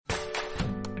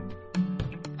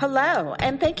Hello,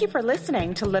 and thank you for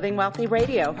listening to Living Wealthy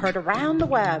Radio, heard around the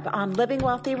web on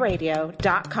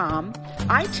livingwealthyradio.com,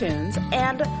 iTunes,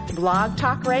 and Blog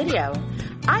Talk Radio.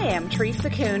 I am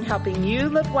Teresa Kuhn, helping you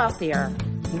live wealthier.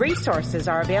 Resources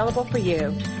are available for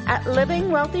you at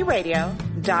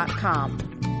livingwealthyradio.com.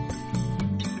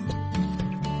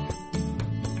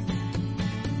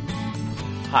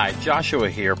 Hi, Joshua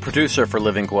here, producer for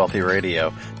Living Wealthy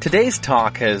Radio. Today's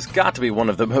talk has got to be one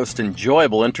of the most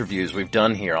enjoyable interviews we've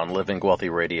done here on Living Wealthy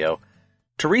Radio.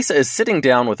 Teresa is sitting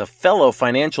down with a fellow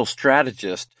financial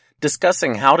strategist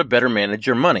discussing how to better manage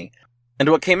your money. And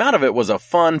what came out of it was a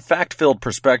fun, fact-filled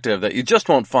perspective that you just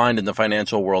won't find in the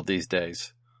financial world these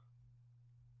days.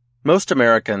 Most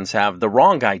Americans have the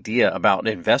wrong idea about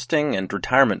investing and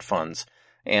retirement funds.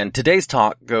 And today's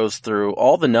talk goes through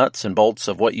all the nuts and bolts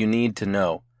of what you need to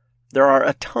know. There are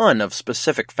a ton of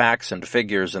specific facts and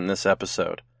figures in this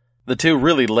episode. The two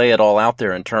really lay it all out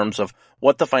there in terms of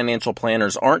what the financial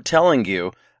planners aren't telling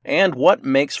you and what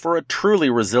makes for a truly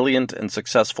resilient and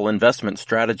successful investment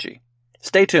strategy.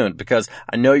 Stay tuned because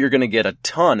I know you're going to get a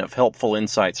ton of helpful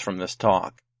insights from this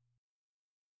talk.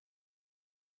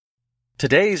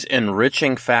 Today's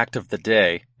enriching fact of the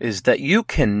day is that you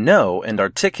can know and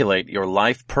articulate your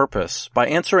life purpose by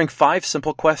answering 5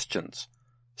 simple questions.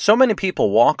 So many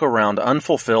people walk around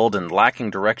unfulfilled and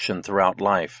lacking direction throughout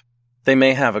life. They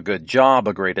may have a good job,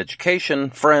 a great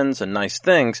education, friends, and nice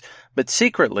things, but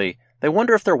secretly, they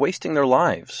wonder if they're wasting their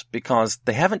lives because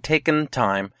they haven't taken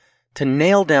time to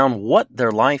nail down what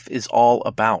their life is all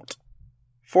about.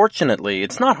 Fortunately,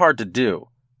 it's not hard to do.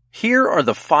 Here are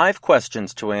the 5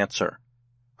 questions to answer.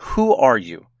 Who are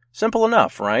you? Simple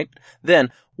enough, right?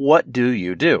 Then, what do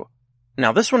you do?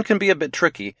 Now, this one can be a bit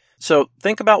tricky, so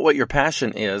think about what your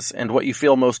passion is and what you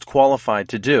feel most qualified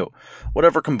to do.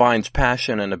 Whatever combines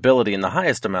passion and ability in the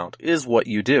highest amount is what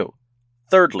you do.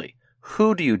 Thirdly,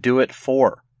 who do you do it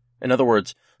for? In other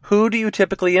words, who do you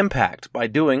typically impact by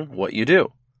doing what you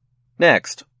do?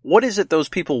 Next, what is it those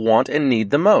people want and need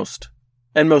the most?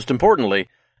 And most importantly,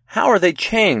 how are they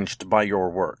changed by your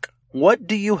work? What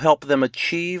do you help them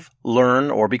achieve,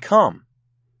 learn, or become?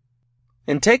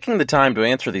 In taking the time to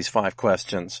answer these 5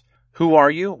 questions, who are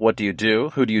you, what do you do,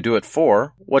 who do you do it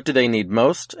for, what do they need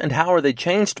most, and how are they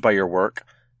changed by your work,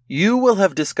 you will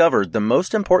have discovered the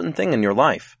most important thing in your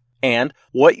life, and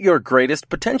what your greatest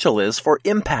potential is for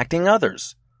impacting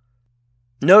others.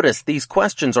 Notice these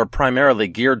questions are primarily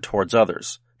geared towards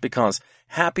others, because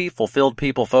happy, fulfilled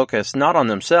people focus not on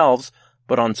themselves,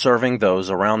 but on serving those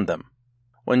around them.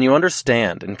 When you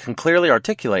understand and can clearly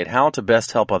articulate how to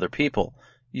best help other people,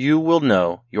 you will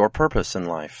know your purpose in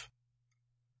life.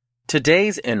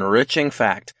 Today's enriching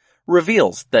fact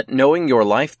reveals that knowing your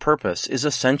life purpose is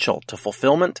essential to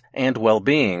fulfillment and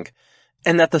well-being,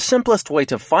 and that the simplest way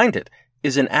to find it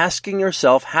is in asking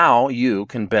yourself how you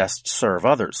can best serve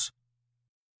others.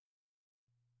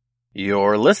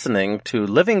 You're listening to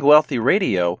Living Wealthy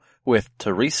Radio with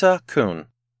Teresa Kuhn.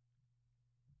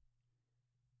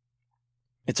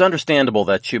 It's understandable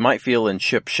that you might feel in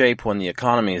ship shape when the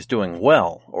economy is doing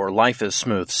well or life is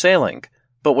smooth sailing,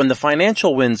 but when the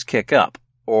financial winds kick up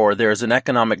or there's an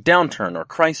economic downturn or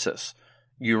crisis,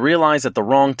 you realize at the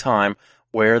wrong time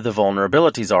where the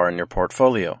vulnerabilities are in your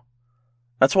portfolio.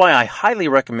 That's why I highly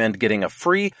recommend getting a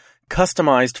free,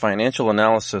 customized financial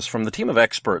analysis from the team of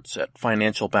experts at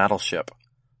Financial Battleship.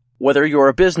 Whether you're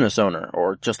a business owner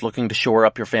or just looking to shore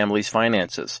up your family's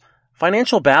finances,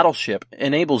 Financial Battleship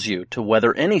enables you to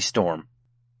weather any storm.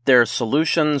 Their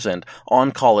solutions and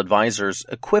on-call advisors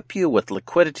equip you with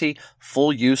liquidity,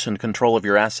 full use and control of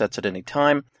your assets at any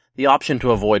time, the option to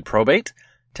avoid probate,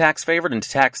 tax-favored and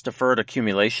tax-deferred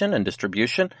accumulation and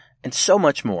distribution, and so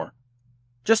much more.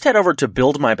 Just head over to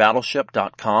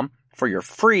buildmybattleship.com for your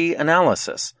free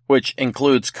analysis, which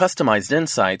includes customized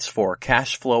insights for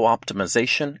cash flow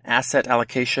optimization, asset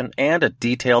allocation, and a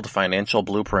detailed financial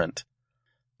blueprint.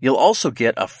 You'll also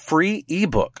get a free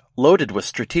ebook loaded with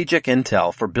strategic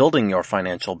intel for building your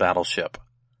financial battleship.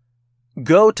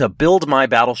 Go to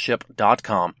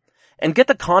buildmybattleship.com and get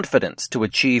the confidence to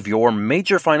achieve your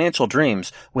major financial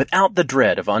dreams without the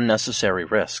dread of unnecessary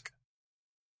risk.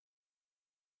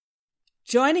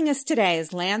 Joining us today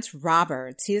is Lance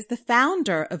Roberts. He is the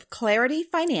founder of Clarity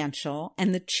Financial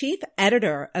and the chief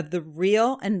editor of the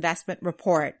Real Investment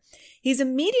Report. He's a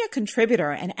media contributor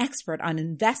and expert on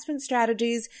investment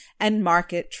strategies and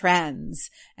market trends.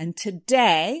 And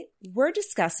today, we're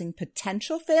discussing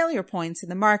potential failure points in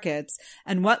the markets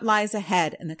and what lies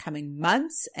ahead in the coming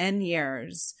months and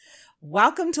years.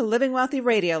 Welcome to Living Wealthy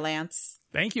Radio, Lance.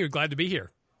 Thank you. Glad to be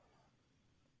here.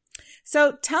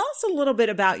 So tell us a little bit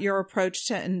about your approach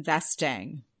to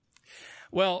investing.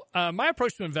 Well, my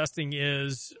approach to investing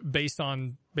is based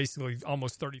on basically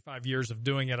almost 35 years of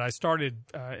doing it. I started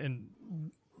in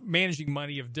managing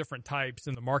money of different types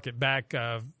in the market back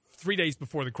 3 days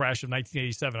before the crash of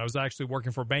 1987. I was actually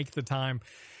working for a bank at the time,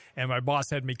 and my boss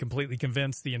had me completely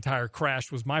convinced the entire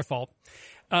crash was my fault.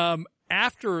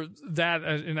 After that,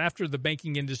 and after the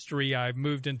banking industry, I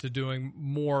moved into doing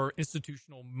more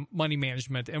institutional money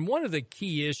management. And one of the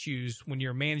key issues when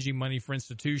you're managing money for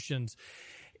institutions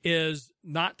is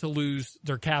not to lose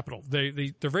their capital.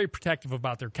 They're very protective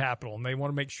about their capital, and they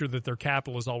want to make sure that their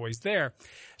capital is always there.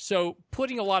 So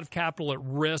putting a lot of capital at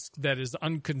risk that is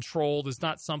uncontrolled is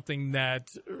not something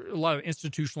that a lot of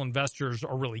institutional investors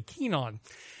are really keen on.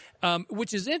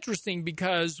 Which is interesting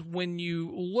because when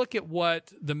you look at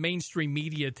what the mainstream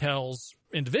media tells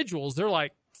individuals, they're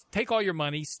like, take all your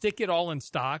money, stick it all in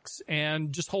stocks,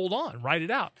 and just hold on, ride it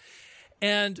out.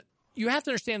 And you have to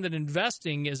understand that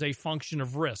investing is a function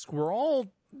of risk. We're all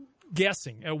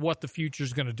guessing at what the future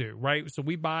is going to do, right? So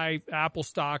we buy Apple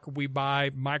stock, or we buy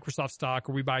Microsoft stock,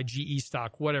 or we buy GE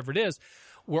stock, whatever it is.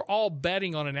 We're all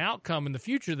betting on an outcome in the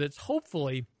future that's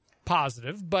hopefully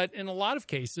positive, but in a lot of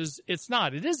cases, it's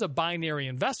not. It is a binary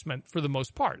investment for the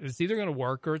most part. It's either going to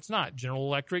work or it's not. General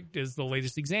Electric is the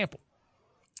latest example.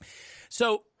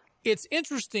 So it's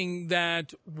interesting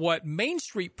that what Main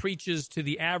Street preaches to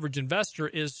the average investor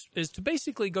is to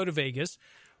basically go to Vegas,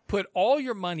 put all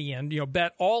your money in,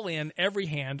 bet all in every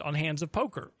hand on hands of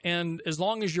poker. And as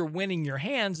long as you're winning your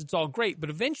hands, it's all great,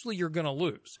 but eventually you're going to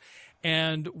lose.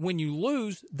 And when you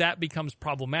lose, that becomes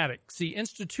problematic. See,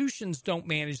 institutions don't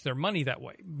manage their money that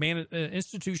way.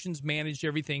 Institutions manage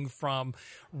everything from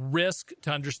risk to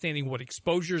understanding what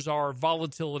exposures are,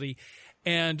 volatility.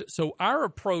 And so our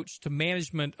approach to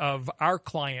management of our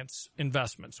clients'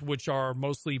 investments, which are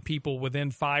mostly people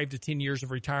within 5 to 10 years of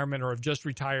retirement or have just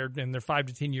retired and they're 5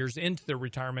 to 10 years into their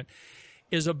retirement,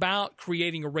 is about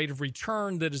creating a rate of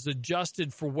return that is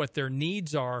adjusted for what their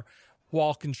needs are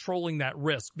while controlling that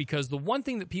risk. Because the one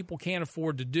thing that people can't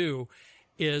afford to do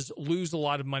is lose a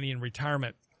lot of money in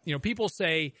retirement. People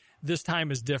say this time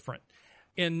is different.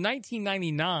 In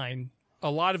 1999,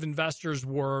 a lot of investors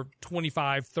were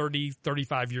 25, 30,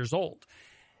 35 years old.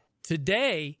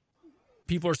 Today,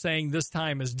 people are saying this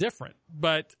time is different,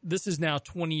 but this is now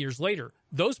 20 years later.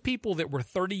 Those people that were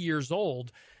 30 years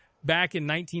old back in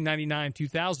 1999,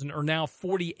 2000 are now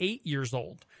 48 years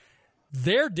old.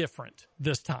 They're different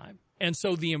this time. And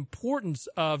so the importance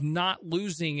of not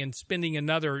losing and spending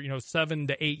another, 7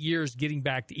 to 8 years getting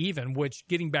back to even, which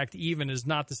getting back to even is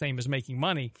not the same as making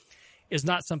money, is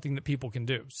not something that people can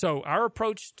do. So our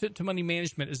approach to money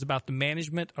management is about the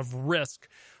management of risk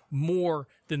more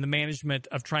than the management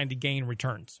of trying to gain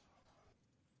returns.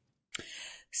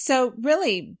 So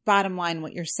really, bottom line,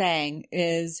 what you're saying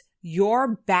is your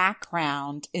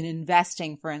background in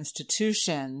investing for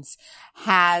institutions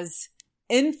has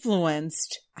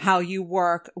influenced how you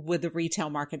work with the retail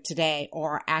market today,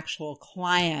 or actual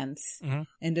clients,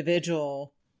 individuals,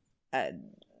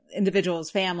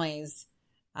 families,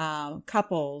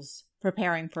 couples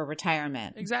preparing for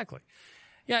retirement. Exactly.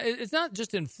 Yeah, it's not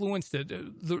just influenced it.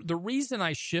 The reason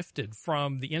I shifted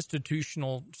from the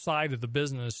institutional side of the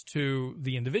business to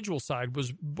the individual side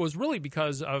was really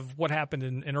because of what happened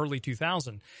in early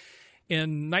 2000.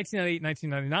 In 1998,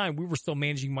 1999, we were still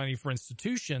managing money for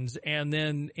institutions. And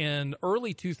then in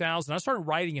early 2000, I started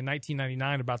writing in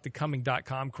 1999 about the coming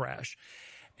 .com crash.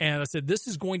 And I said, this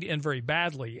is going to end very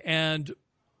badly. And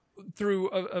through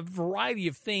a variety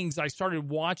of things, I started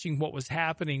watching what was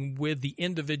happening with the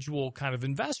individual kind of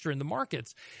investor in the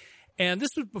markets. And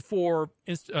this was before,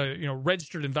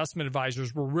 registered investment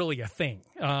advisors were really a thing.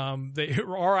 The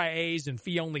RIAs and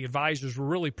fee-only advisors were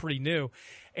really pretty new.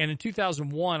 And in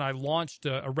 2001, I launched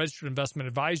a registered investment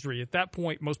advisory. At that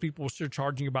point, most people were still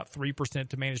charging about 3%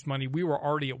 to manage money. We were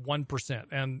already at 1%.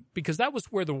 And because that was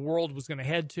where the world was going to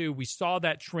head to, we saw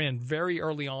that trend very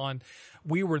early on.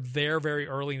 We were there very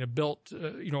early and built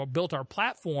our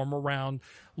platform around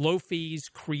low fees,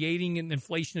 creating an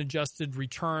inflation-adjusted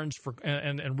returns for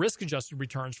and risk-adjusted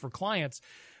returns for clients,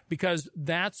 because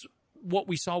that's what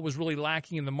we saw was really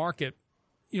lacking in the market.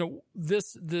 For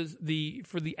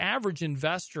the average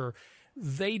investor,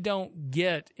 they don't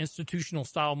get institutional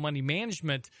style money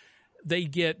management. They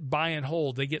get buy and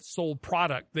hold. They get sold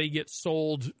product. They get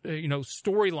sold,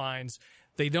 storylines.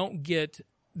 They don't get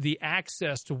the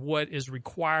access to what is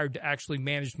required to actually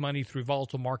manage money through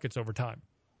volatile markets over time.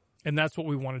 And that's what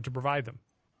we wanted to provide them.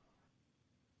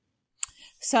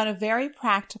 So on a very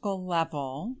practical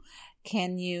level,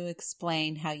 can you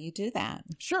explain how you do that?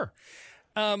 Sure.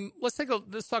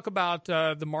 Let's talk about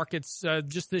the markets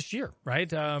just this year,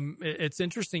 right? It's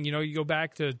interesting. You go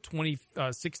back to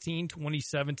 2016,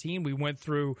 2017. We went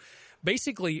through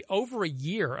basically over a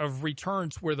year of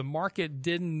returns where the market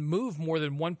didn't move more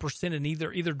than 1% in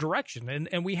either direction,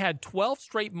 and we had 12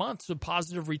 straight months of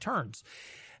positive returns.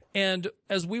 And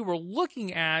as we were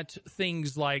looking at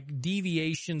things like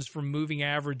deviations from moving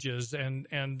averages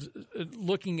and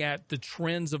looking at the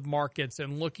trends of markets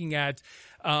and looking at,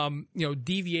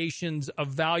 deviations of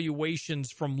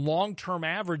valuations from long-term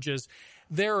averages,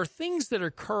 there are things that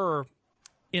occur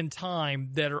in time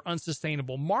that are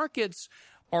unsustainable. Markets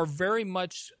are very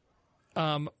much,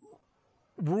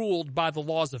 ruled by the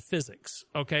laws of physics.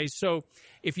 Okay. So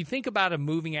if you think about a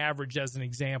moving average as an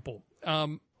example,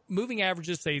 moving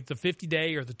averages, say the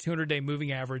 50-day or the 200-day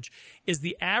moving average, is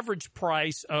the average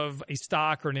price of a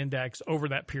stock or an index over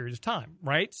that period of time,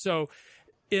 right? So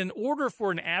in order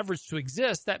for an average to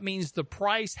exist, that means the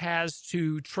price has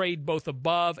to trade both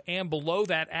above and below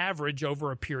that average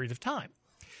over a period of time.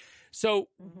 So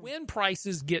when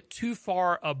prices get too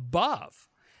far above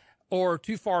or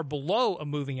too far below a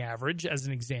moving average, as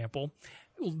an example,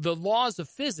 the laws of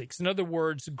physics, in other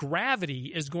words,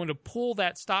 gravity, is going to pull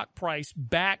that stock price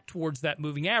back towards that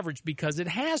moving average because it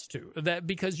has to.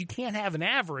 Because you can't have an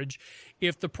average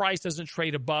if the price doesn't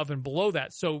trade above and below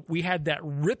that. So we had that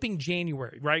ripping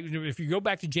January, right? If you go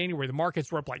back to January, the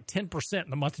markets were up like 10% in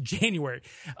the month of January.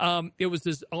 It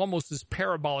was almost this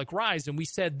parabolic rise, and we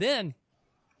said then,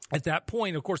 at that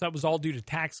point, of course, that was all due to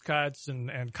tax cuts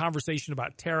and conversation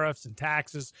about tariffs and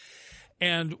taxes.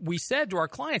 And we said to our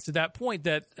clients at that point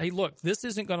that, hey, look, this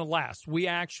isn't going to last. We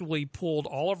actually pulled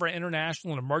all of our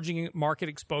international and emerging market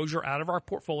exposure out of our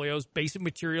portfolios, basic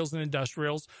materials and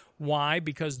industrials. Why?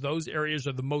 Because those areas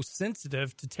are the most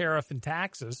sensitive to tariff and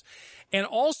taxes. And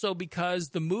also because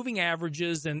the moving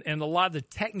averages and a lot of the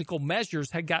technical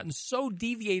measures had gotten so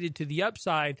deviated to the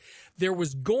upside, there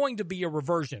was going to be a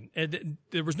reversion. And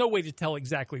there was no way to tell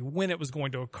exactly when it was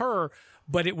going to occur,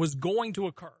 but it was going to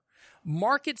occur.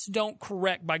 Markets don't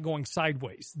correct by going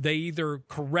sideways. They either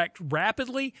correct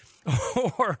rapidly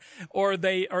or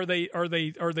they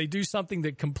do something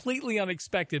that completely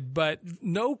unexpected, but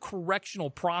no correctional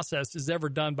process is ever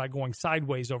done by going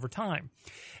sideways over time.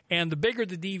 And the bigger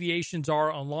the deviations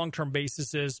are on long-term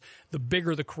basis, the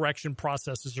bigger the correction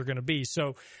processes are going to be.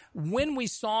 So when we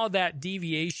saw that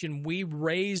deviation, we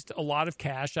raised a lot of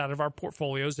cash out of our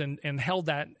portfolios and held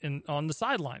that on the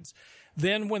sidelines.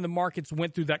 Then when the markets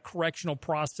went through that correctional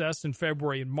process in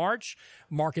February and March,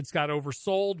 markets got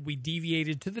oversold. We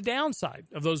deviated to the downside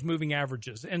of those moving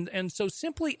averages. And so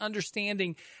simply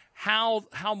understanding how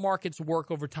markets work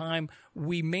over time,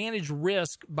 we manage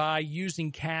risk by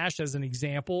using cash as an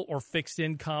example or fixed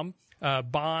income,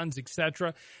 bonds,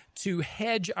 etc., to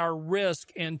hedge our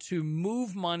risk and to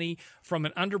move money from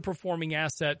an underperforming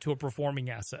asset to a performing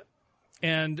asset.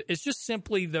 And it's just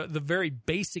simply the very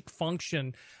basic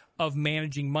function of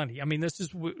managing money. I mean, this is,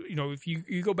 if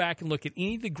you go back and look at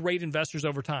any of the great investors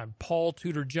over time, Paul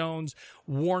Tudor Jones,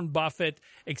 Warren Buffett,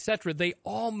 etc., they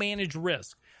all manage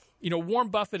risk. Warren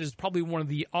Buffett is probably one of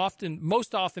the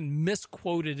most often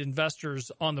misquoted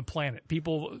investors on the planet.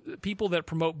 People that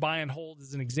promote buy and hold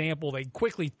as an example, they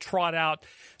quickly trot out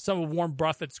some of Warren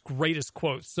Buffett's greatest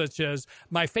quotes, such as,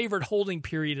 "My favorite holding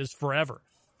period is forever."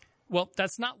 Well,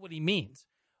 that's not what he means.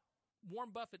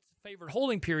 Warren Buffett's favorite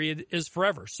holding period is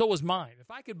forever. So is mine. If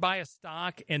I could buy a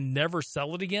stock and never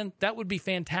sell it again, that would be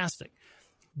fantastic.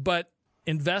 But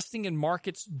investing in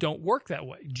markets don't work that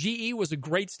way. GE was a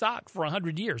great stock for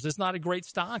 100 years. It's not a great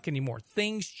stock anymore.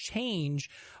 Things change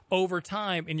over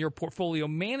time, and your portfolio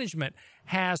management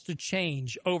has to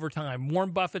change over time.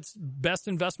 Warren Buffett's best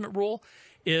investment rule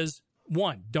is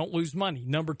 1, don't lose money.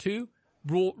 Number 2,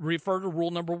 refer to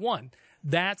rule number 1.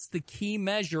 That's the key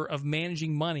measure of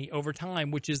managing money over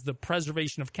time, which is the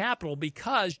preservation of capital,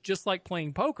 because just like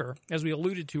playing poker, as we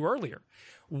alluded to earlier,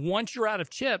 once you're out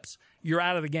of chips, you're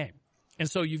out of the game. And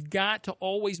so you've got to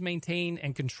always maintain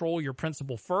and control your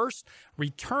principal first.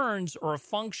 Returns are a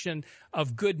function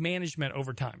of good management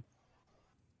over time.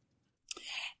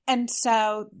 And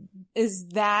so is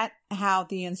that how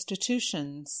the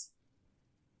institutions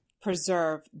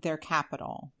preserve their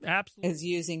capital? Absolutely. Is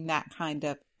using that kind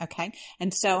of, okay.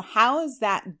 And so how is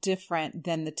that different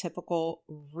than the typical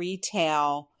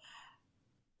retail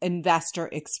investor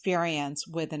experience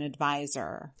with an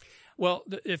advisor? Well,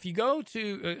 if you go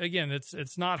to, again,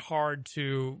 it's not hard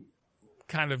to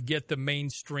kind of get the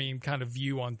mainstream kind of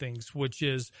view on things, which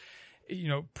is,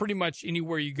 pretty much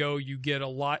anywhere you go, you get a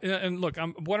lot. And look,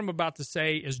 what I'm about to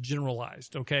say is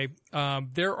generalized, okay?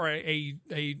 There are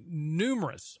a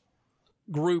numerous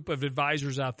group of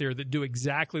advisors out there that do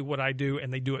exactly what I do,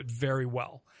 and they do it very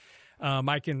well.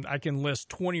 I can list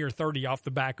 20 or 30 off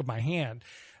the back of my hand.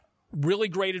 Really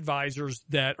great advisors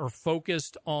that are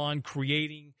focused on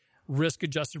creating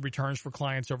risk-adjusted returns for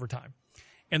clients over time.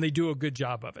 And they do a good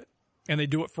job of it. And they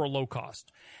do it for a low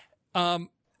cost.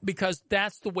 Because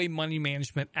that's the way money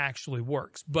management actually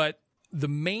works. But the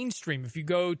mainstream, if you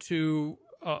go to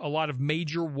a lot of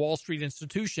major Wall Street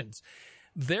institutions,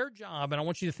 their job, and I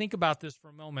want you to think about this for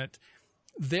a moment,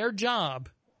 their job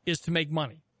is to make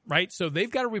money, right? So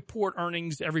they've got to report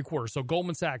earnings every quarter. So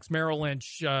Goldman Sachs, Merrill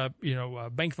Lynch,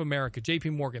 Bank of America,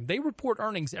 JP Morgan, they report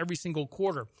earnings every single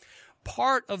quarter.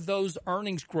 Part of those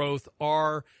earnings growth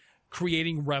are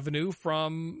creating revenue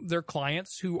from their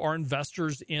clients who are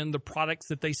investors in the products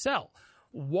that they sell.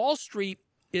 Wall Street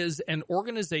is an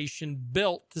organization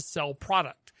built to sell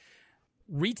product.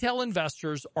 Retail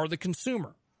investors are the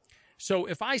consumer. So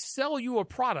if I sell you a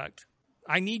product,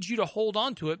 I need you to hold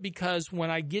on to it, because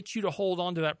when I get you to hold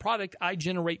on to that product, I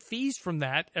generate fees from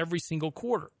that every single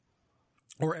quarter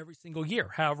or every single year,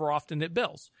 however often it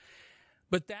bills.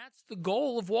 But that's the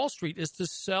goal of Wall Street, is to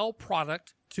sell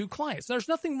product to clients. There's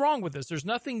nothing wrong with this. There's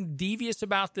nothing devious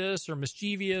about this or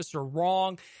mischievous or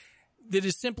wrong. That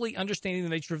is simply understanding the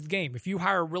nature of the game. If you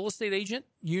hire a real estate agent,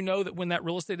 you know that when that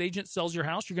real estate agent sells your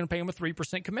house, you're going to pay him a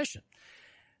 3% commission.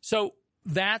 So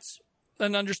that's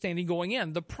an understanding going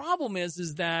in. The problem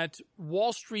is that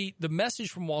Wall Street, the message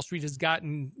from Wall Street has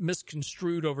gotten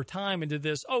misconstrued over time into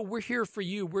this, oh, we're here for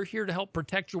you. We're here to help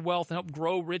protect your wealth and help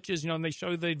grow riches. And they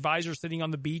show the advisor sitting on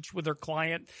the beach with their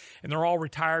client and they're all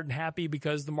retired and happy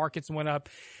because the markets went up.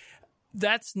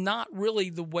 That's not really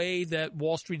the way that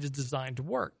Wall Street is designed to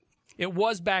work. It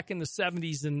was back in the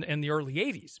 70s and the early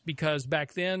 80s, because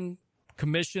back then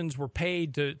commissions were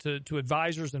paid to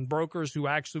advisors and brokers who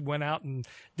actually went out and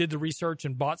did the research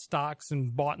and bought stocks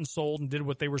and bought and sold and did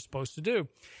what they were supposed to do.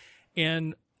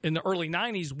 And in the early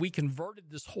 90s, we converted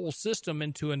this whole system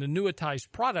into an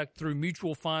annuitized product through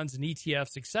mutual funds and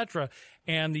ETFs, et cetera,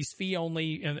 and these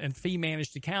fee-only and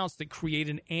fee-managed accounts that create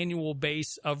an annual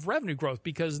base of revenue growth,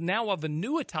 because now I've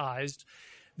annuitized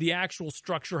the actual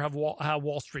structure of how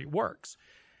Wall Street works.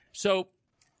 So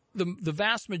the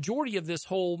vast majority of this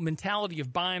whole mentality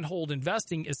of buy and hold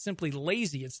investing is simply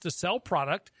lazy. It's to sell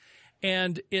product,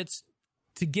 and it's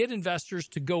to get investors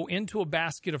to go into a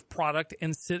basket of product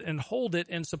and sit and hold it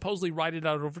and supposedly write it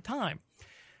out over time.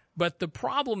 But the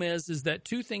problem is that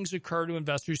two things occur to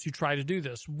investors who try to do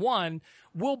this. One,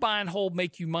 will buy and hold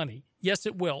make you money? Yes,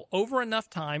 it will. Over enough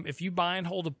time, if you buy and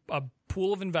hold a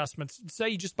pool of investments, say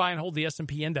you just buy and hold the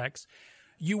S&P index,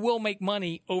 you will make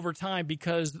money over time,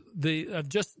 because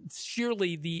just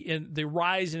sheerly the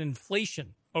rise in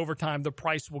inflation over time, the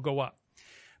price will go up.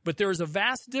 But there is a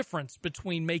vast difference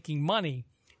between making money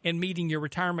and meeting your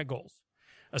retirement goals.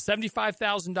 A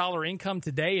 $75,000 income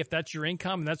today, if that's your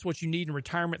income and that's what you need in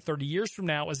retirement 30 years from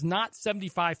now, is not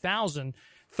 $75,000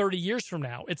 30 years from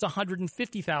now. It's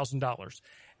 $150,000.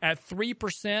 At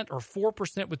 3% or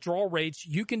 4% withdrawal rates,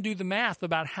 you can do the math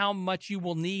about how much you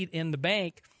will need in the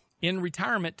bank in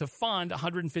retirement to fund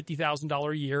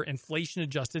 $150,000 a year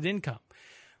inflation-adjusted income.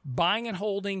 Buying and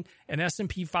holding an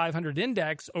S&P 500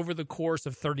 index over the course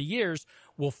of 30 years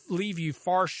will leave you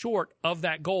far short of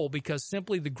that goal, because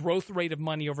simply the growth rate of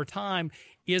money over time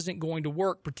isn't going to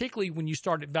work, particularly when you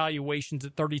start at valuations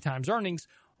at 30 times earnings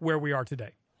where we are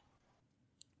today.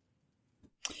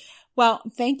 Well,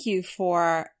 thank you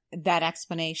for that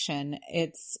explanation.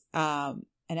 It's an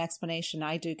explanation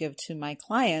I do give to my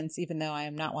clients, even though I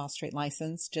am not Wall Street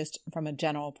licensed, just from a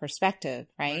general perspective,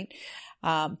 right?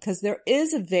 Because there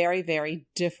is a very, very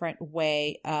different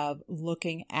way of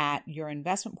looking at your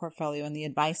investment portfolio and the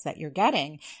advice that you're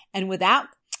getting. And without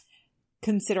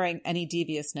considering any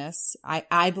deviousness,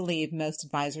 I believe most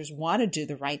advisors want to do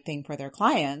the right thing for their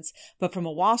clients. But from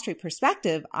a Wall Street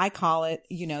perspective, I call it,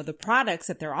 the products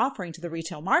that they're offering to the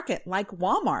retail market, like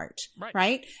Walmart,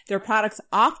 right? They're products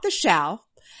off the shelf,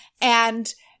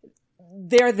 and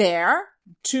they're there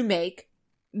to make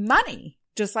money,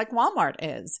 just like Walmart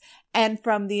is. And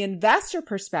from the investor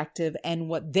perspective and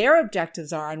what their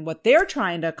objectives are and what they're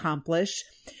trying to accomplish,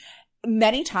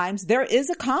 many times there is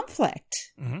a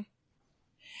conflict. Mm-hmm.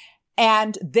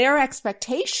 And their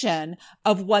expectation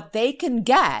of what they can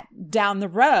get down the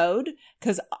road,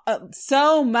 because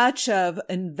so much of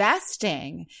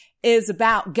investing is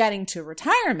about getting to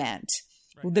retirement.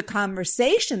 Right. The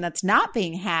conversation that's not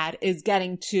being had is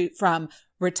getting from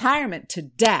retirement to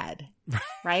dead,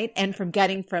 right? And from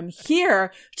getting from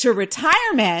here to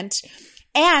retirement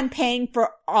and paying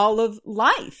for all of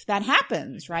life that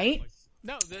happens, right?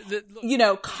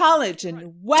 No, college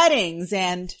and weddings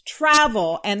and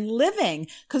travel and living.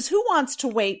 Because who wants to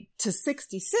wait to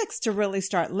 66 to really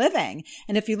start living?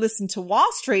 And if you listen to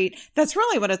Wall Street, that's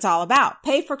really what it's all about.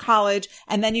 Pay for college,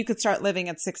 and then you could start living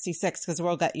at 66 because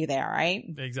we'll get you there, right?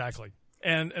 Exactly.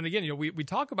 And again, we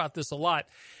talk about this a lot.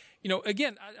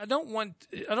 Again, I don't want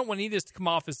any of this to come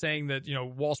off as saying that,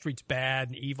 Wall Street's bad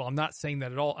and evil. I'm not saying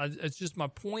that at all. It's just my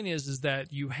point is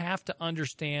that you have to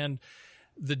understand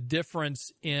the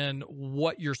difference in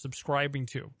what you're subscribing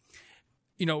to.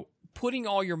 Putting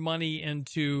all your money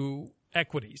into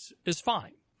equities is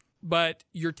fine, but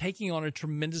you're taking on a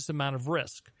tremendous amount of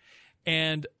risk.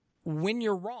 And when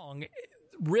you're wrong,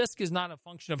 risk is not a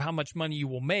function of how much money you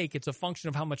will make. It's a function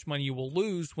of how much money you will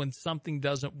lose when something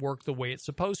doesn't work the way it's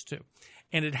supposed to.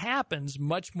 And it happens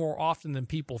much more often than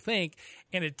people think.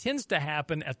 And it tends to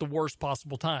happen at the worst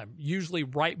possible time. Usually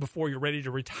right before you're ready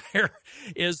to retire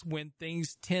is when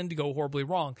things tend to go horribly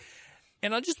wrong.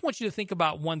 And I just want you to think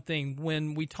about one thing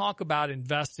when we talk about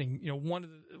investing. One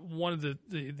of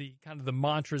the kind of the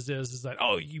mantras is that,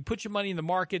 oh, you put your money in the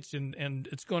markets and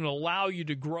it's going to allow you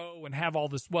to grow and have all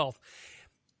this wealth.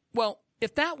 Well,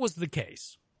 if that was the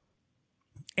case,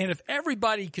 and if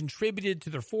everybody contributed to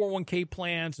their 401k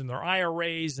plans and their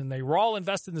IRAs and they were all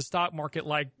invested in the stock market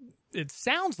like it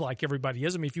sounds like everybody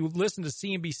is. I mean, if you listen to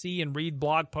CNBC and read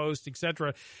blog posts, et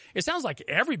cetera, it sounds like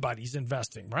everybody's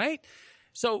investing, right?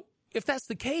 So if that's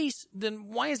the case,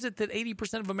 then why is it that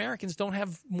 80% of Americans don't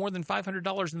have more than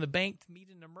 $500 in the bank to meet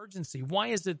an emergency? Why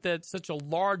is it that such a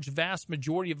large, vast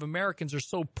majority of Americans are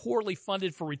so poorly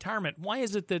funded for retirement? Why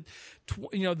is it that,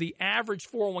 the average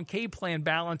 401k plan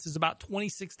balance is about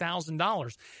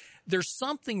 $26,000? There's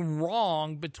something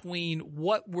wrong between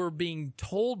what we're being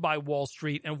told by Wall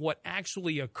Street and what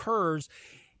actually occurs.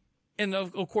 And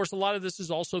of course, a lot of this is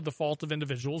also the fault of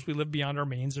individuals. We live beyond our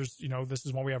means. This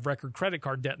is why we have record credit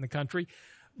card debt in the country.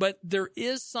 But there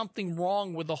is something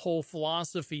wrong with the whole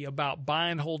philosophy about buy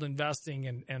and hold investing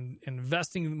and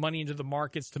investing money into the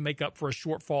markets to make up for a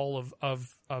shortfall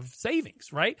of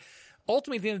savings, right?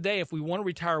 Ultimately, at the end of the day, if we want to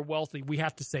retire wealthy, we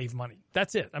have to save money.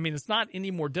 That's it. I mean, it's not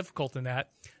any more difficult than that.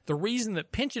 The reason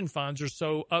that pension funds are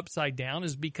so upside down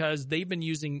is because they've been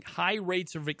using high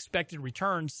rates of expected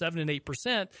return, 7 and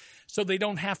 8%, so they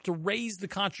don't have to raise the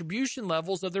contribution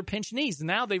levels of their pensionees. And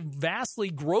now they're vastly,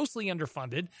 grossly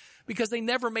underfunded because they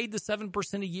never made the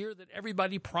 7% a year that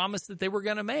everybody promised that they were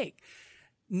going to make.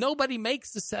 Nobody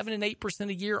makes the 7 and 8%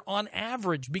 a year on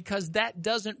average because that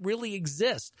doesn't really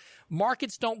exist.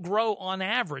 Markets don't grow on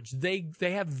average. They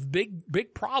have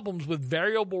big problems with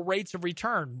variable rates of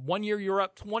return. One year you're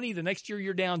up 20, the next year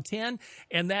you're down 10,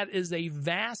 and that is a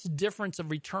vast difference of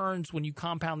returns when you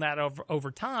compound that over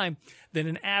time than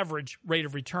an average rate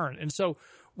of return. And so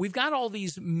we've got all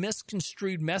these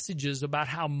misconstrued messages about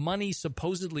how money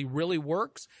supposedly really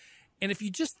works. And if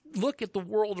you just look at the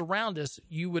world around us,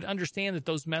 you would understand that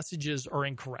those messages are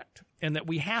incorrect and that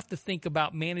we have to think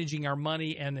about managing our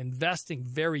money and investing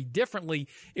very differently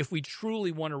if we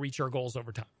truly want to reach our goals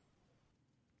over time.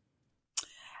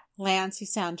 Lance, you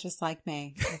sound just like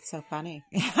me. That's so funny.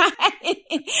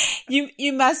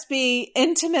 You must be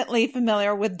intimately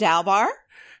familiar with Dalbar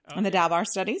and the Dalbar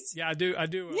studies. Yeah, I do. I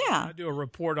do a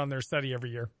report on their study every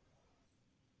year.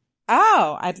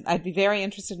 Oh, I'd be very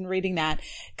interested in reading that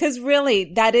because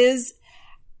really that is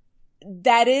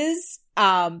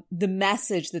the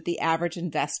message that the average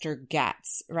investor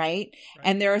gets, right?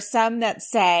 And there are some that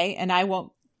say, and I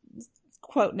won't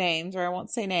quote names or I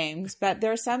won't say names, but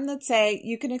there are some that say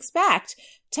you can expect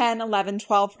 10, 11,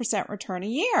 12% return a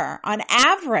year on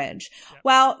average. Yep.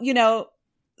 Well,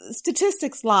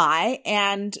 statistics lie,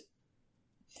 and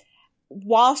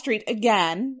Wall Street,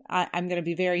 again, I'm going to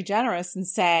be very generous and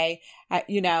say,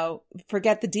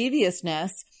 forget the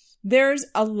deviousness. There's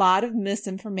a lot of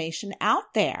misinformation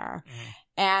out there.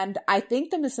 And I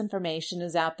think the misinformation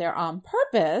is out there on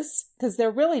purpose because they're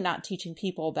really not teaching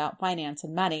people about finance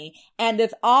and money. And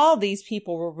if all these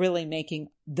people were really making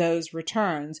those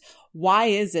returns, why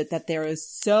is it that there is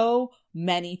so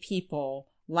many people,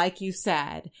 like you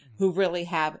said, who really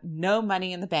have no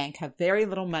money in the bank, have very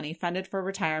little money funded for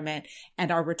retirement,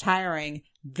 and are retiring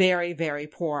very, very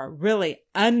poor, really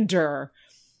under,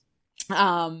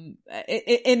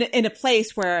 in a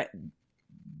place where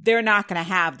they're not going to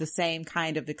have the same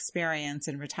kind of experience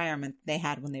in retirement they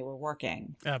had when they were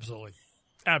working. Absolutely.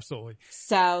 Absolutely.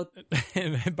 So,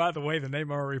 and by the way, the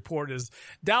name of our report is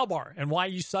Dalbar and Why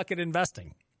You Suck at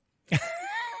Investing.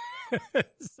 And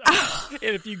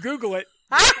if you Google it,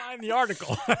 you'll find the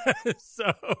article.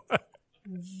 So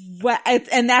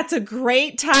And that's a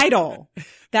great title.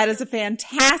 That is a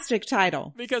fantastic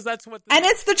title. Because that's what and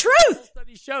it's the truth.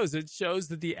 Study shows. It shows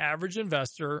that the average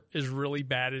investor is really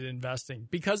bad at investing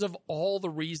because of all the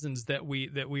reasons that we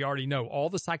already know, all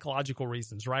the psychological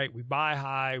reasons, right? We buy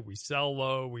high, we sell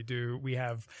low, we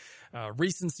have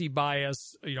recency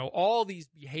bias, all these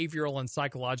behavioral and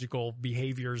psychological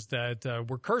behaviors that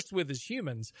we're cursed with as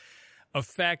humans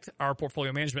affect our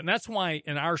portfolio management. And that's why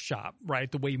in our shop,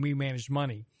 right, the way we manage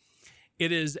money,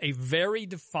 it is a very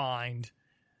defined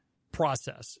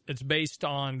process. It's based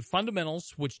on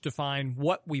fundamentals, which define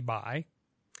what we buy,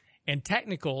 and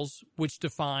technicals, which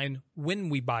define when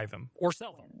we buy them or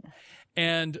sell them.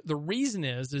 And the reason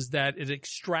is that it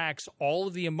extracts all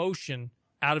of the emotion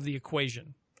out of the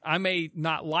equation. I may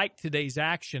not like today's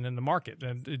action in the market,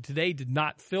 and today did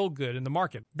not feel good in the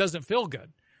market. Doesn't feel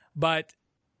good, but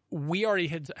we already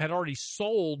had already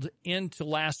sold into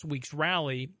last week's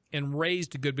rally and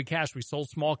raised a good bit of cash. We sold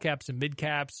small caps and mid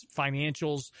caps,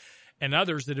 financials, and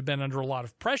others that have been under a lot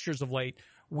of pressures of late.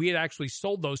 We had actually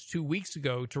sold those 2 weeks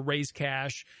ago to raise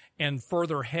cash and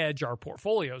further hedge our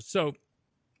portfolios. So,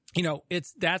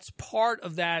 that's part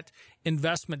of that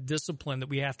investment discipline that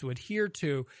we have to adhere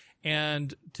to.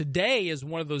 And today is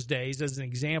one of those days, as an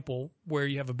example, where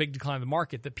you have a big decline in the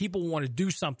market, that people want to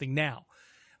do something now.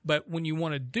 But when you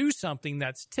want to do something,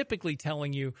 that's typically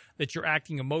telling you that you're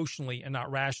acting emotionally and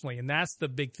not rationally. And that's the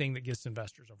big thing that gets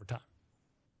investors over time.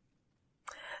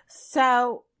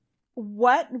 So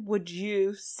what would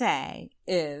you say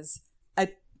is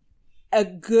a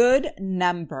good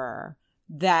number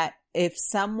that if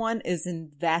someone is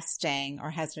investing or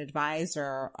has an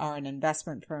advisor or an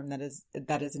investment firm that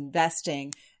is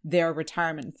investing their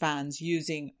retirement funds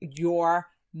using your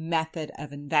method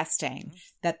of investing,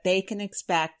 that they can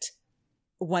expect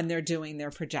when they're doing their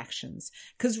projections?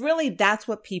 Because really that's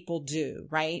what people do,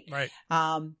 right? Right.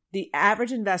 The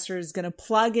average investor is going to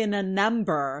plug in a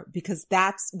number because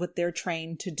that's what they're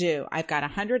trained to do. I've got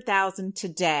 100,000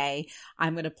 today.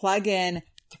 I'm going to plug in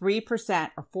 3%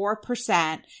 or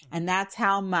 4%, and that's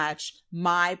how much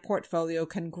my portfolio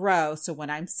can grow. So when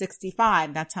I'm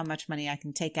 65, that's how much money I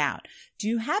can take out. Do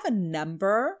you have a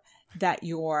number that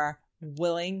you're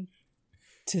willing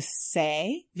to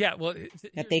say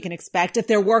that they can expect if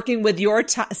they're working with your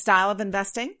style of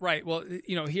investing? Right. Well,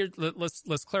 here,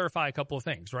 let's clarify a couple of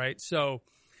things, right? So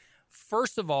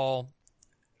first of all,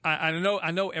 I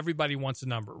know everybody wants a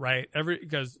number, right?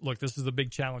 Because look, this is the big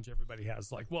challenge everybody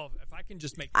has. Like, well, if I can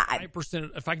just make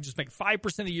 5%, if I can just make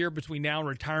 5% a year between now and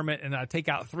retirement, and I take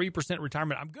out 3%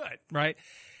 retirement, I'm good, right?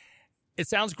 It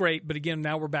sounds great, but again,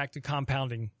 now we're back to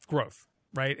compounding growth,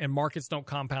 right? And markets don't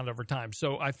compound over time.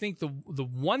 So I think the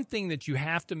one thing that you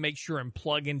have to make sure and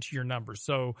plug into your numbers.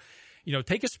 So,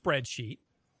 take a spreadsheet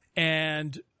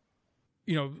and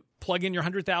plug in your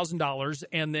 $100,000,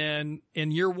 and then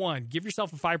in year one, give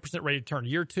yourself a 5% rate of return.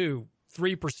 Year two,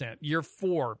 3%. Year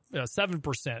four,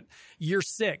 7%. Year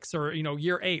six, or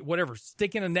year 8, whatever.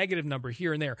 Stick in a negative number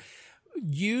here and there.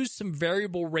 Use some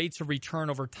variable rates of return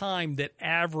over time that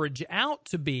average out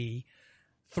to be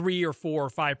 3 or 4 or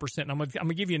 5%. And I'm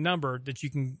gonna give you a number that you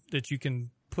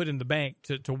can put in the bank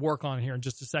to work on here in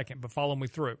just a second, but follow me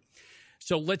through.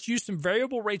 So let's use some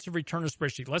variable rates of return on a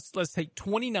spreadsheet. Let's take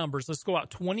 20 numbers. Let's go out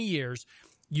 20 years,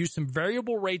 use some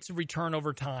variable rates of return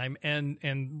over time, and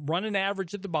run an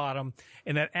average at the bottom,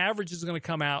 and that average is going to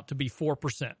come out to be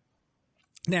 4%.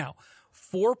 Now,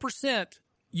 4%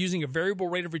 using a variable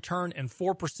rate of return and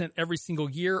 4% every single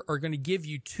year are going to give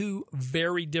you two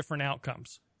very different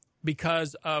outcomes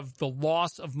because of the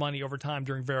loss of money over time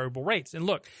during variable rates. And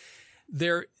look,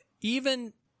 they're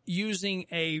even using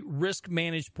a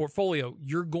risk-managed portfolio,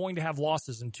 you're going to have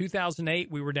losses. In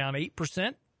 2008, we were down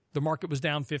 8%. The market was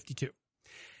down 52%.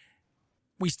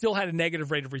 We still had a negative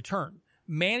rate of return.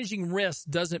 Managing risk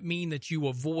doesn't mean that you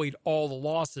avoid all the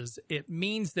losses. It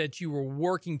means that you are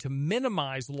working to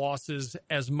minimize losses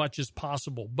as much as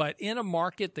possible. But in a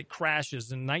market that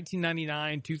crashes in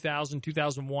 1999, 2000,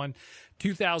 2001,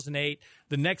 2008,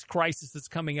 the next crisis that's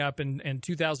coming up in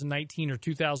 2019 or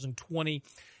 2020,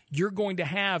 you're going to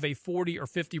have a 40 or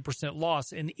 50%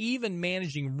 loss. And even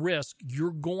managing risk,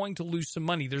 you're going to lose some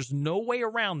money. There's no way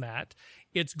around that.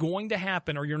 It's going to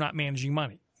happen, or you're not managing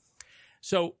money.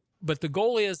 So, but the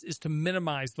goal is to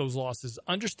minimize those losses.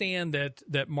 Understand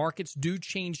that markets do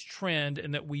change trend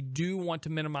and that we do want to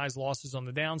minimize losses on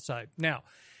the downside. Now,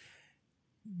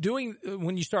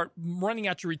 when you start running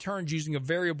out your returns using a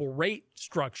variable rate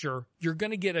structure, you're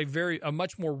going to get a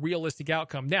much more realistic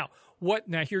outcome. Now,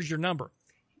 here's your number.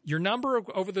 Your number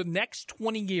over the next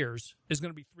 20 years is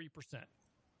going to be 3%.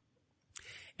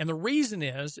 And the reason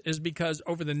is because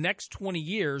over the next 20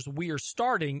 years, we are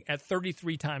starting at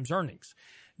 33 times earnings.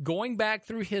 Going back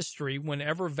through history,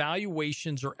 whenever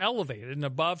valuations are elevated and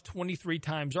above 23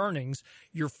 times earnings,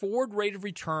 your forward rate of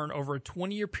return over a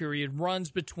 20-year period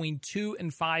runs between 2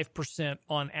 and 5%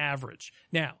 on average.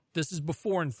 Now, this is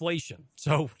before inflation.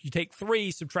 So you take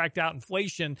 3, subtract out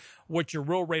inflation, what's your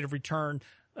real rate of return?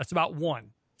 That's about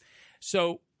 1.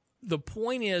 So the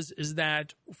point is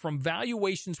that from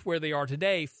valuations where they are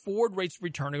today, forward rates of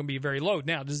return are going to be very low.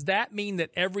 Now, does that mean that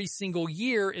every single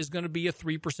year is going to be a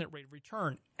 3% rate of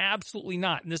return? Absolutely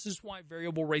not. And this is why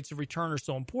variable rates of return are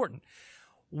so important.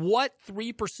 What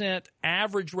 3%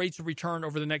 average rates of return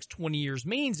over the next 20 years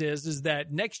means is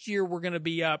that next year we're going to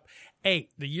be up 8.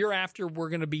 The year after we're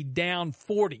going to be down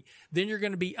 40. Then you're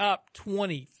going to be up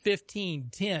 20, 15,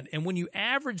 10. And when you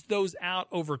average those out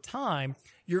over time,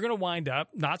 you're going to wind up,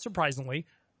 not surprisingly,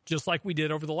 just like we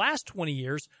did over the last 20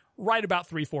 years, right about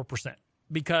 3-4%.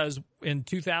 Because in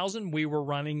 2000, we were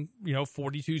running,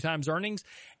 42 times earnings.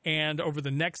 And over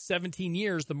the next 17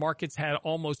 years, the markets had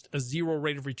almost a 0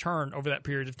 rate of return over that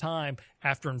period of time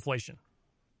after inflation.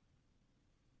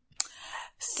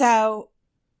 So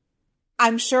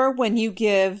I'm sure when you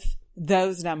give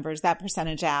those numbers, that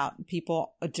percentage out,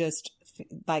 people just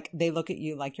like, they look at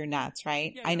you like you're nuts,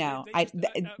 right? Yeah, I know.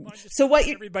 So what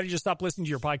everybody just stop listening to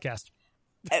your podcast.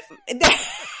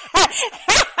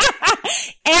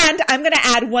 And I'm going to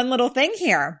add one little thing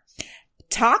here.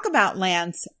 Talk about,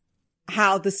 Lance,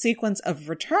 how the sequence of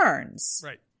returns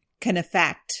can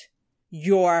affect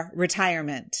your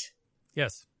retirement.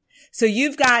 Yes. So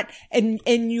you've got in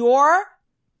your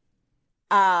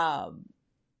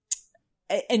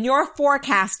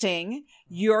forecasting,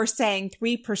 you're saying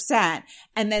 3%,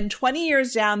 and then 20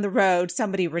 years down the road,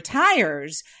 somebody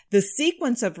retires. The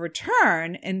sequence of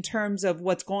return in terms of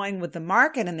what's going with the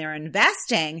market and their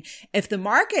investing, if the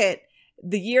market,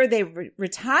 the year they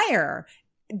retire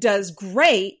does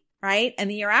great, right? And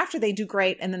the year after they do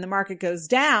great and then the market goes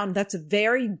down, that's a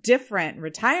very different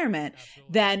retirement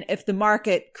than if the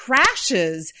market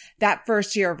crashes that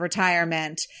first year of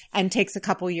retirement and takes a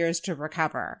couple years to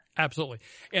recover. Absolutely.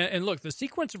 And look, the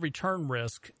sequence of return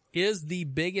risk is the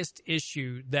biggest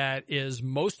issue that is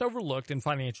most overlooked in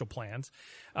financial plans.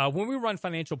 When we run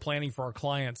financial planning for our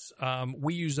clients,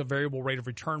 we use a variable rate of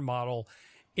return model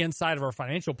inside of our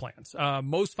financial plans.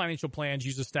 Most financial plans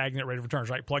use a stagnant rate of returns,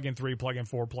 right? Plug in 3, plug in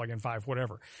 4, plug in 5,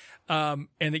 whatever. And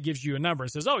it gives you a number.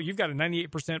 It says, oh, you've got a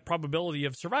 98% probability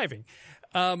of surviving.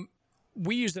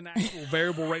 We use an actual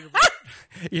variable rate of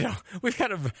return. We've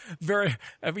got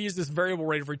we use this variable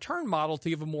rate of return model to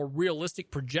give a more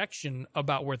realistic projection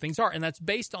about where things are. And that's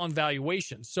based on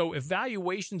valuations. So if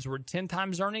valuations were 10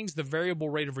 times earnings, the variable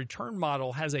rate of return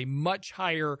model has a much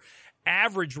higher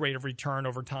average rate of return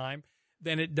over time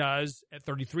than it does at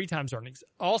 33 times earnings.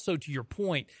 Also, to your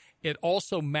point, it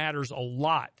also matters a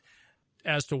lot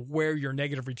as to where your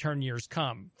negative return years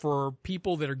come. For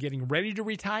people that are getting ready to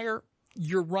retire,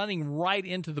 you're running right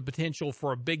into the potential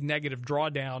for a big negative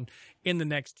drawdown in the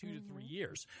next 2 to 3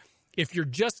 years. If you're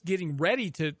just getting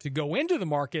ready to go into the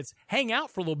markets, hang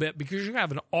out for a little bit because you're going to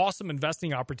have an awesome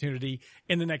investing opportunity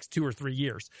in the next 2 or 3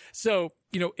 years. So,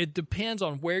 it depends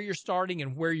on where you're starting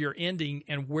and where you're ending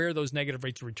and where those negative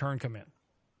rates of return come in.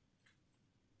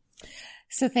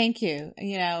 So thank you.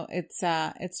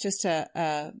 It's just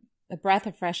a breath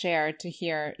of fresh air to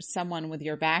hear someone with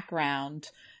your background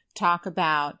talk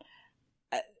about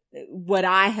what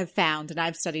I have found, and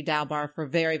I've studied Dalbar for a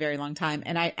very, very long time,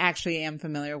 and I actually am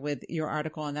familiar with your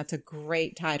article, and that's a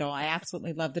great title. I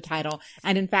absolutely love the title.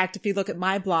 And in fact, if you look at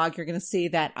my blog, you're going to see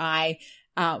that I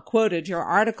quoted your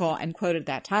article and quoted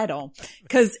that title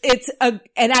because and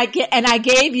I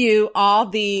gave you all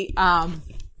the,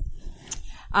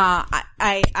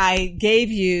 I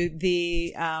gave you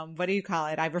the, what do you call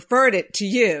it? I referred it to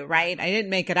you, right? I didn't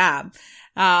make it up.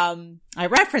 I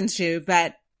referenced you,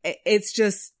 but it's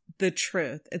just the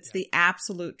truth. It's the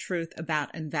absolute truth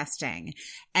about investing.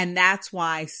 And that's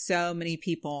why so many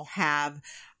people have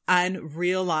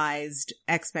unrealized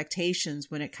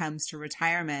expectations when it comes to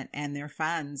retirement and their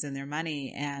funds and their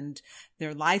money and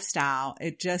their lifestyle.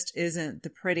 It just isn't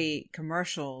the pretty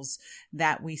commercials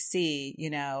that we see,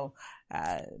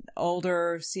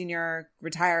 older, senior,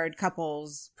 retired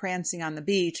couples prancing on the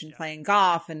beach and playing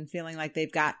golf and feeling like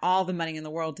they've got all the money in the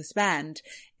world to spend.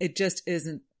 It just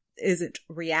isn't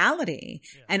reality.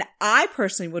 Yeah. And I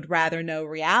personally would rather know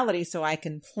reality so I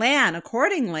can plan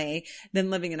accordingly than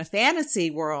living in a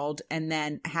fantasy world and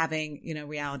then having,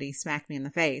 reality smack me in the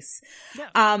face.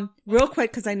 Yeah. Real quick,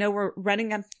 because I know we're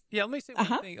running on. Yeah, let me say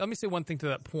one thing. Let me say one thing to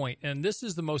that point. And this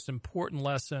is the most important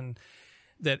lesson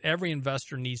that every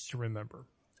investor needs to remember.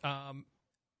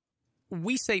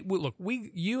 we say, look,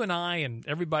 you and I and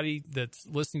everybody that's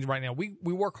listening right now, we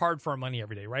work hard for our money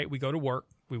every day, right? We go to work,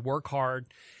 we work hard,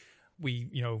 we,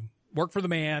 work for the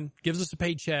man, gives us a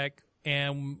paycheck.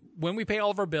 And when we pay all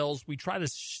of our bills, we try to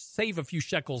save a few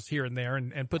shekels here and there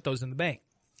and put those in the bank.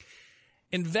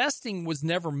 Investing was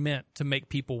never meant to make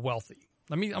people wealthy.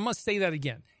 I'm going to say that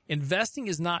again. Investing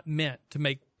is not meant to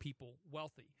make people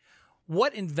wealthy.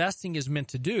 What investing is meant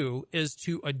to do is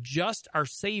to adjust our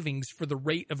savings for the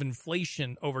rate of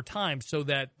inflation over time so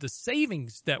that the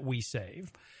savings that we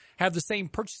save have the same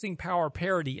purchasing power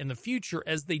parity in the future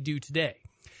as they do today.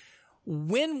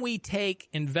 When we take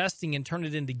investing and turn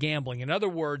it into gambling, in other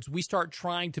words, we start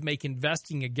trying to make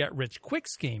investing a get-rich-quick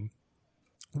scheme,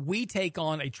 we take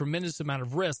on a tremendous amount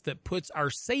of risk that puts our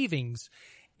savings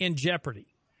in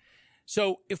jeopardy.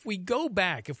 So if we go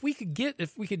back, if we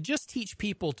could just teach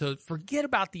people to forget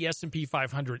about the S&P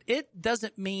 500, it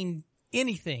doesn't mean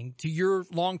anything to your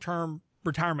long-term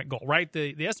retirement goal, right?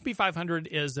 The S&P 500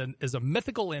 is a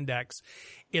mythical index.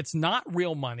 It's not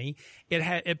real money.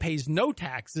 It pays no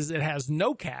taxes. It has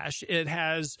no cash. It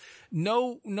has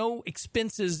no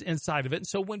expenses inside of it. And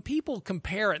so when people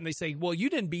compare it and they say, well, you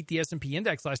didn't beat the S&P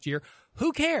index last year,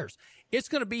 who cares? It's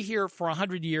going to be here for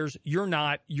 100 years. You're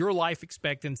not. Your life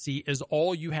expectancy is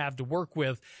all you have to work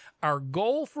with. Our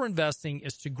goal for investing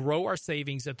is to grow our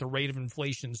savings at the rate of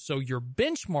inflation. So your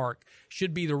benchmark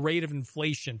should be the rate of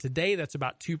inflation. Today, that's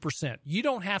about 2%. You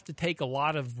don't have to take a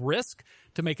lot of risk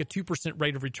to make a 2%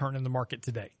 rate of return in the market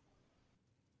today.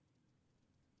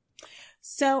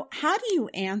 So how do you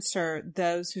answer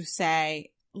those who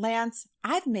say, Lance,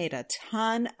 I've made a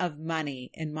ton of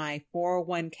money in my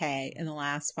 401k in the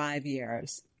last 5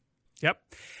 years? Yep.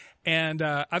 And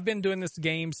I've been doing this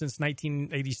game since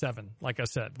 1987, like I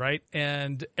said, right?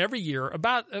 And every year,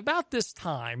 about this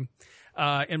time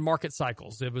in market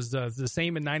cycles, it was the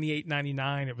same in 98,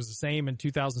 99. It was the same in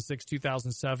 2006,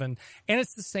 2007. And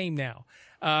it's the same now.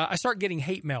 I start getting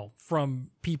hate mail from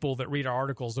people that read our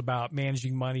articles about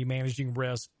managing money, managing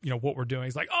risk, what we're doing.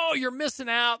 It's like, oh, you're missing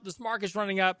out. This market's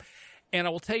running up. And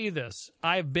I will tell you this,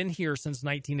 I've been here since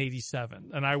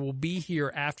 1987, and I will be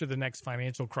here after the next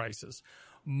financial crisis.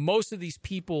 Most of these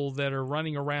people that are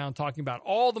running around talking about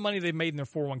all the money they've made in their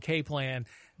 401k plan,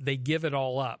 they give it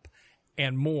all up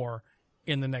and more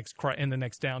in the next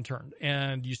downturn.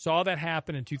 And you saw that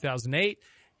happen in 2008.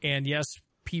 And yes,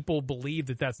 people believe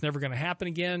that that's never going to happen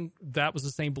again. That was the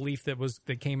same belief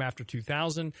that came after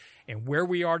 2000. And where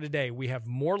we are today, we have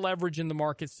more leverage in the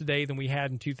markets today than we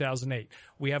had in 2008.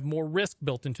 We have more risk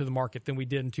built into the market than we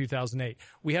did in 2008.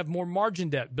 We have more margin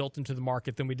debt built into the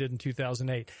market than we did in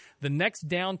 2008. The next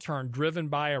downturn driven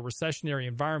by a recessionary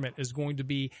environment is going to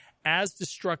be as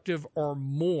destructive or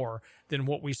more than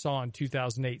what we saw in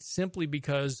 2008, simply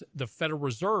because the Federal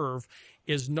Reserve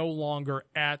is no longer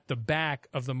at the back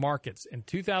of the markets. In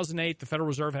 2008, the Federal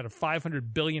Reserve had a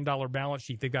 $500 billion balance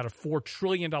sheet. They've got a $4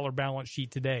 trillion balance sheet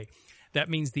today. That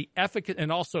means the efficacy,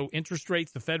 and also interest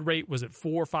rates, the Fed rate was at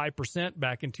 4 or 5%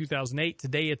 back in 2008.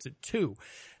 Today it's at 2%.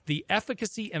 The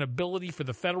efficacy and ability for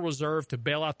the Federal Reserve to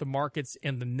bail out the markets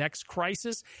in the next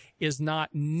crisis is not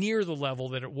near the level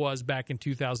that it was back in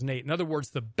 2008. In other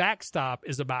words, the backstop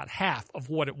is about half of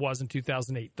what it was in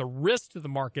 2008. The risk to the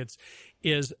markets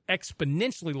is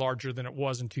exponentially larger than it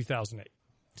was in 2008.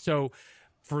 So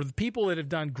for the people that have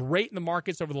done great in the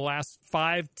markets over the last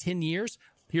 5-10 years,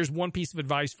 here's one piece of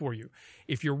advice for you.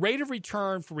 If your rate of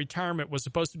return for retirement was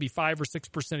supposed to be 5 or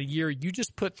 6% a year, you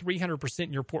just put 300%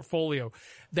 in your portfolio.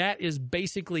 That is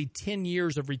basically 10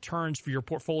 years of returns for your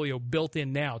portfolio built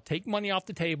in now. Take money off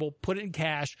the table, put it in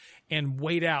cash, and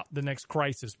wait out the next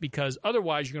crisis, because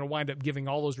otherwise you're going to wind up giving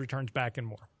all those returns back and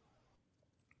more.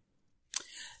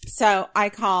 So I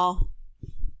call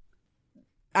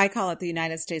it the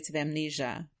United States of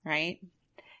amnesia, right?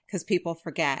 Because people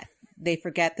forget. They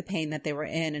forget the pain that they were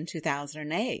in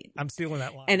 2008. I'm stealing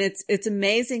that line. And it's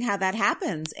amazing how that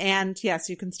happens. And yes,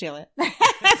 you can steal it.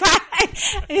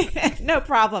 No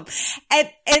problem. And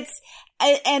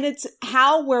it's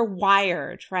how we're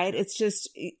wired, right? It's just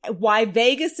why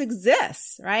Vegas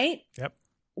exists, right? Yep.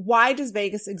 Why does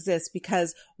Vegas exist?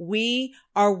 Because we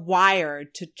are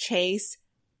wired to chase,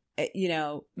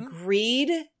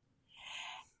 greed,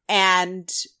 and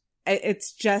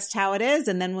it's just how it is.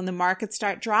 And then when the markets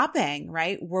start dropping,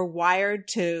 right, we're wired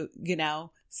to,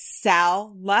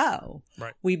 sell low.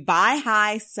 Right. We buy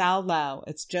high, sell low.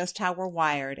 It's just how we're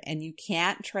wired. And you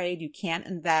can't trade. You can't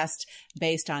invest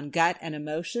based on gut and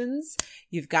emotions.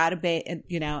 You've got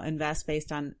to invest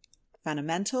based on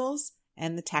fundamentals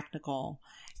and the technical.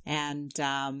 And,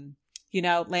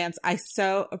 Lance, I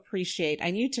so appreciate,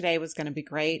 I knew today was going to be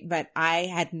great, but I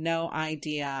had no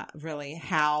idea really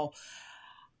how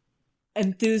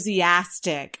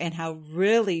enthusiastic and how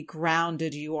really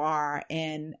grounded you are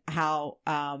in how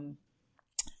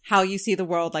you see the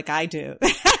world like I do.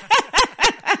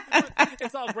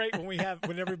 It's all great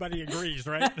when everybody agrees,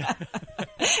 right?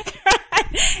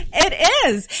 It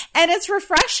is. And it's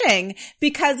refreshing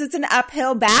because it's an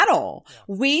uphill battle.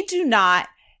 Yeah. We do not,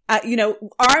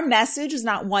 our message is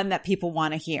not one that people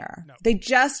want to hear. No. They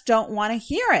just don't want to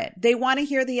hear it. They want to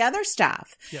hear the other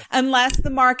stuff. Yeah. Unless the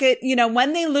market,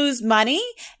 when they lose money,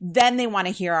 then they want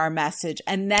to hear our message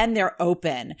and then they're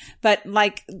open. But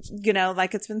like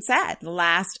it's been said, the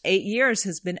last 8 years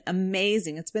has been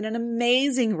amazing. It's been an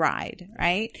amazing ride,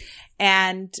 right?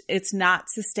 And it's not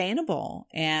sustainable.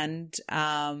 And,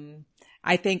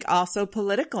 I think also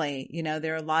politically,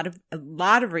 there are a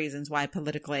lot of reasons why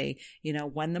politically,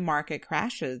 when the market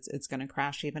crashes, it's going to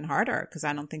crash even harder because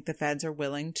I don't think the Feds are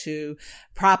willing to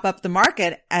prop up the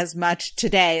market as much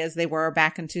today as they were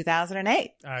back in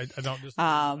 2008. I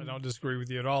don't disagree with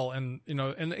you at all. And,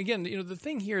 and again, the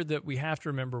thing here that we have to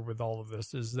remember with all of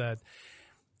this is that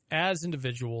as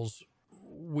individuals,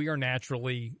 we are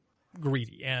naturally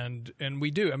greedy and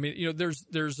we do. I mean,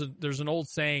 there's an old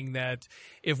saying that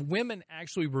if women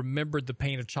actually remembered the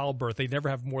pain of childbirth, they'd never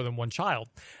have more than one child.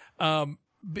 And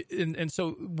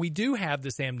so we do have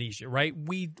this amnesia, right?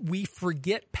 We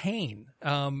forget pain,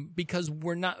 because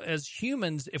we're not, as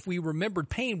humans, if we remembered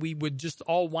pain, we would just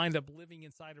all wind up living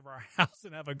inside of our house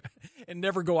and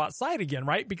never go outside again,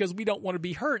 right? Because we don't want to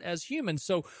be hurt as humans.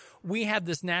 So we have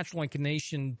this natural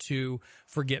inclination to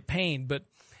forget pain. But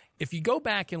if you go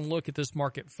back and look at this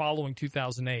market following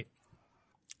 2008,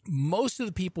 most of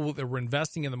the people that were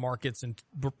investing in the markets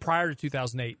prior to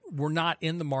 2008 were not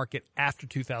in the market after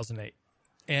 2008.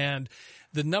 And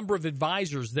the number of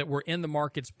advisors that were in the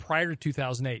markets prior to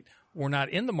 2008 were not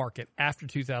in the market after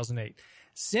 2008.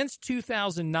 Since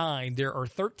 2009, there are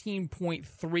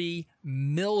 13.3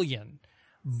 million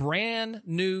brand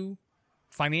new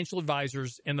financial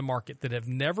advisors in the market that have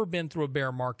never been through a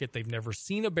bear market. They've never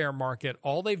seen a bear market.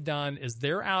 All they've done is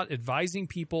they're out advising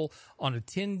people on a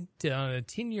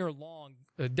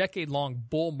decade-long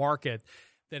bull market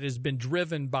that has been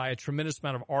driven by a tremendous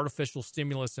amount of artificial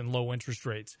stimulus and low interest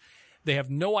rates. They have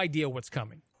no idea what's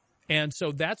coming. And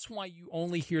so that's why you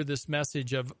only hear this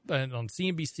message on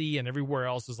CNBC and everywhere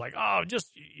else is like, oh,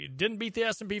 you didn't beat the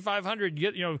S&P 500,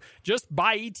 just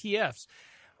buy ETFs.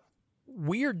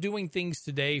 We are doing things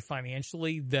today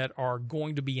financially that are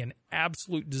going to be an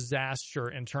absolute disaster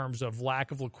in terms of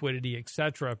lack of liquidity, et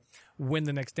cetera, when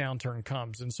the next downturn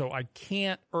comes. And so I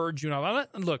can't urge you.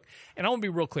 Look, and I want to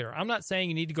be real clear. I'm not saying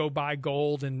you need to go buy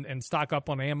gold and stock up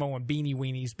on ammo and beanie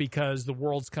weenies because the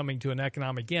world's coming to an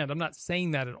economic end. I'm not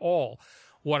saying that at all.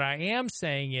 What I am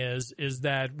saying is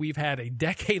that we've had a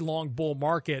decade-long bull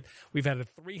market. We've had a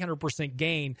 300%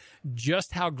 gain.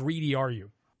 Just how greedy are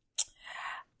you?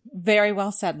 Very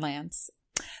well said, Lance.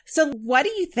 So what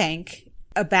do you think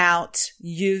about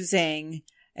using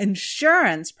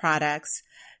insurance products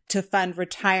to fund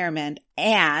retirement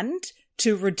and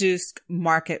to reduce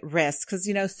market risk? Because,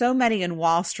 so many in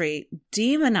Wall Street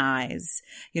demonize,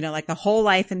 like the whole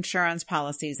life insurance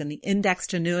policies and the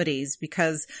indexed annuities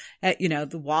because,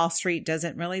 the Wall Street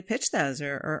doesn't really pitch those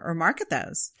or market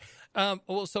those.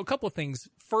 So a couple of things.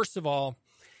 First of all,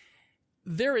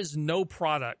 there is no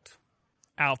product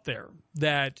out there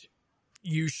that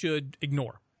you should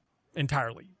ignore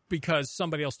entirely because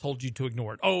somebody else told you to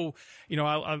ignore it. Oh,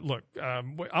 look,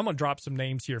 I'm going to drop some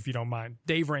names here if you don't mind.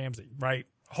 Dave Ramsey, right?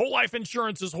 Whole life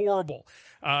insurance is horrible.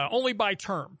 Only by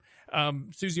term.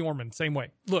 Susie Orman, same way.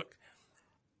 Look,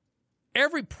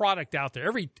 every product out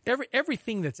there,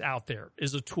 everything that's out there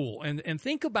is a tool. And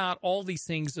think about all these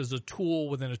things as a tool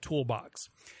within a toolbox.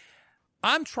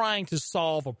 I'm trying to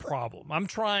solve a problem. I'm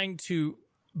trying to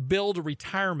build a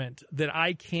retirement that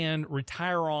I can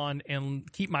retire on and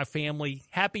keep my family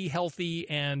happy, healthy,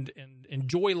 and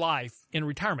enjoy life in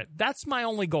retirement. That's my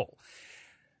only goal.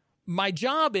 My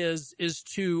job is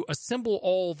to assemble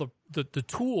all the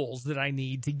tools that I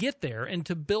need to get there and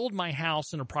to build my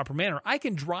house in a proper manner. I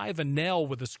can drive a nail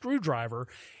with a screwdriver.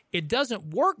 It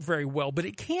doesn't work very well, but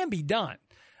it can be done.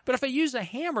 But if I use a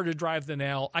hammer to drive the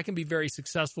nail, I can be very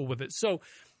successful with it. So,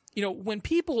 when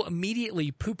people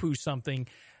immediately poo-poo something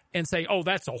and say, oh,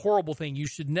 that's a horrible thing, you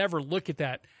should never look at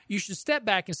that. You should step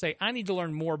back and say, I need to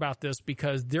learn more about this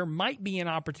because there might be an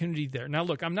opportunity there. Now,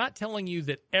 look, I'm not telling you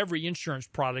that every insurance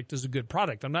product is a good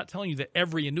product. I'm not telling you that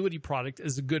every annuity product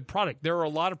is a good product. There are a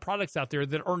lot of products out there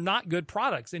that are not good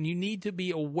products, and you need to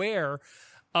be aware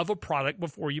of a product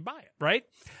before you buy it, right?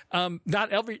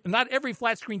 Not every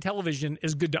flat screen television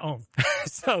is good to own.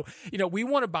 So, we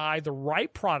want to buy the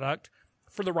right product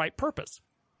for the right purpose.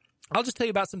 I'll just tell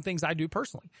you about some things I do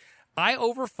personally. I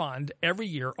overfund every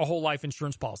year a whole life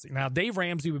insurance policy. Now, Dave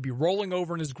Ramsey would be rolling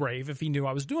over in his grave if he knew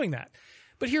I was doing that.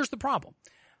 But here's the problem.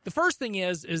 The first thing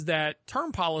is that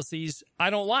term policies I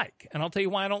don't like. And I'll tell you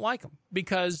why I don't like them.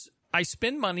 Because I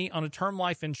spend money on a term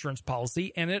life insurance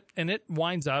policy and it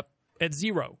winds up at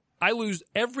zero. I lose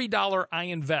every dollar I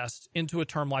invest into a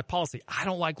term life policy. I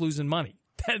don't like losing money.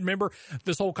 Remember,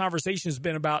 this whole conversation has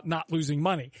been about not losing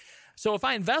money. So if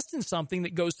I invest in something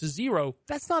that goes to zero,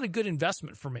 that's not a good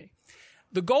investment for me.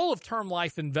 The goal of term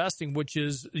life investing, which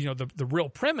is, the real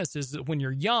premise is that when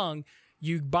you're young,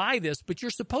 you buy this, but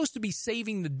you're supposed to be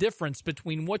saving the difference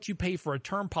between what you pay for a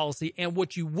term policy and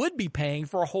what you would be paying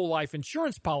for a whole life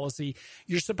insurance policy.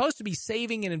 You're supposed to be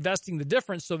saving and investing the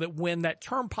difference so that when that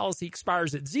term policy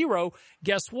expires at zero,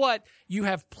 guess what? You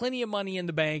have plenty of money in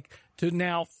the bank to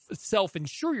now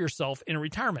self-insure yourself in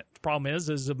retirement. The problem is,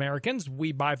 as Americans,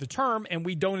 we buy the term and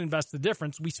we don't invest the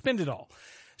difference. We spend it all.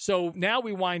 So now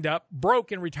we wind up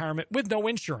broke in retirement with no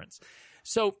insurance.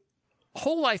 So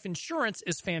whole life insurance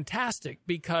is fantastic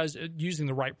because using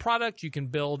the right product, you can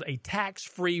build a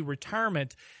tax-free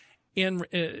retirement in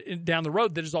down the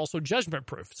road that is also judgment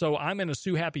proof. So I'm in a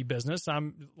sue happy business.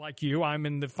 I'm like you. I'm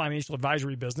in the financial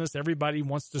advisory business. Everybody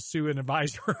wants to sue an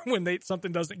advisor when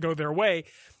something doesn't go their way.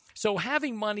 So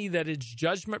having money that is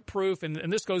judgment proof, and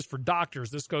this goes for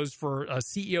doctors, this goes for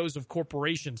CEOs of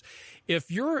corporations. If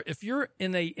you're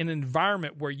in an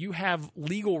environment where you have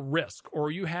legal risk or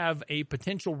you have a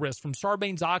potential risk from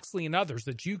Sarbanes-Oxley and others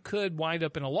that you could wind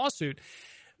up in a lawsuit,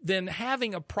 then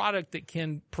having a product that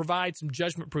can provide some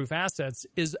judgment proof assets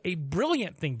is a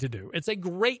brilliant thing to do. It's a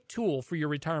great tool for your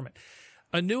retirement.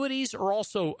 Annuities are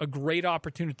also a great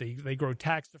opportunity. They grow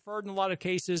tax deferred in a lot of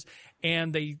cases,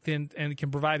 and they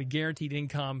can provide a guaranteed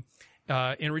income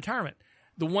in retirement.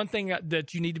 The one thing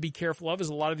that you need to be careful of is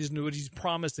a lot of these annuities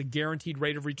promise a guaranteed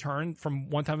rate of return from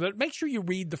one time to another. Make sure you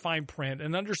read the fine print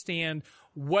and understand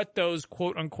what those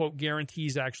quote unquote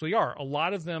guarantees actually are. A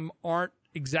lot of them aren't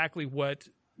exactly what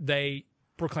they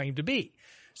proclaim to be.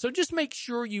 So just make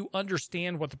sure you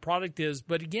understand what the product is.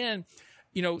 But again,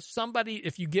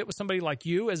 if you get with somebody like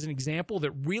you as an example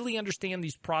that really understand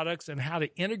these products and how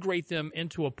to integrate them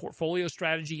into a portfolio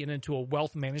strategy and into a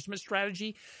wealth management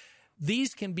strategy,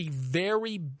 these can be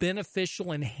very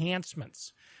beneficial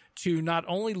enhancements to not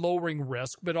only lowering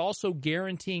risk, but also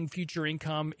guaranteeing future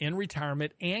income in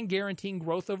retirement and guaranteeing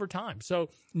growth over time. So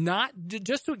not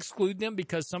just to exclude them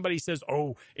because somebody says,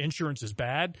 oh, insurance is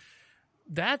bad.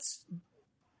 That's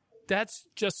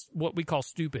just what we call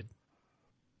stupid.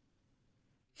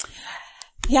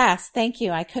 Yes, thank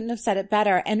you. I couldn't have said it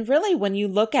better. And really, when you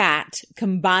look at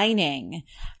combining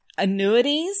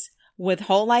annuities with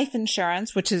whole life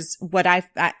insurance, which is what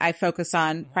I focus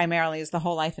on primarily is the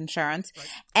whole life insurance, right,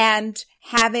 and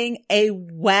having a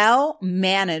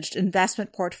well-managed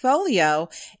investment portfolio,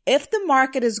 if the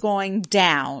market is going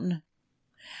down,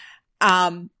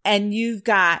 and you've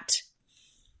got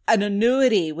an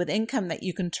annuity with income that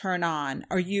you can turn on,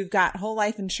 or you've got whole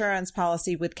life insurance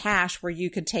policy with cash where you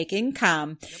could take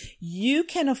income, yep, you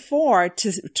can afford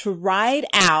to ride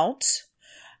out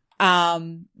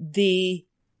the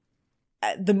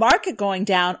market going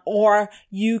down, or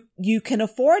you can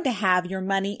afford to have your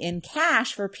money in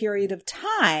cash for a period of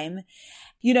time.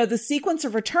 The sequence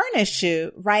of return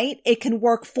issue, right? It can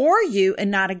work for you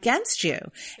and not against you.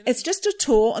 It's just a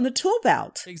tool in the tool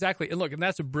belt. Exactly. And look, and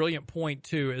that's a brilliant point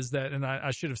too, is that, and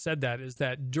I should have said that, is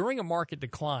that during a market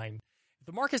decline, if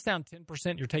the market's down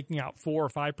 10%, you're taking out 4 or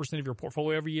 5% of your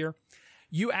portfolio every year,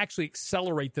 you actually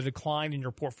accelerate the decline in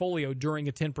your portfolio during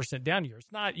a 10% down year.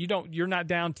 It's not, you're not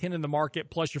down 10 in the market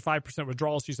plus your 5%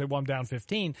 withdrawals. So you say, well, I'm down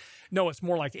 15. No, it's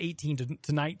more like 18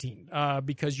 to 19,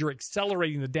 because you're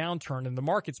accelerating the downturn in the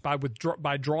markets by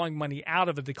drawing money out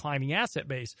of a declining asset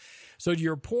base. So to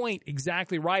your point,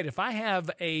 exactly right. If I have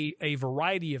a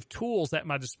variety of tools at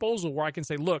my disposal where I can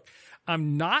say, look,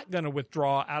 I'm not going to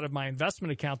withdraw out of my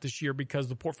investment account this year because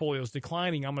the portfolio is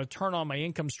declining. I'm going to turn on my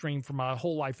income stream from my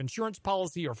whole life insurance policy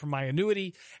or from my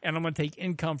annuity, and I'm going to take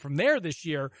income from there this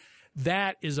year.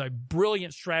 That is a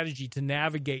brilliant strategy to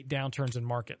navigate downturns in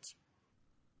markets.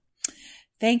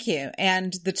 Thank you.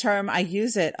 And the term, I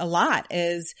use it a lot,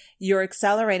 is you're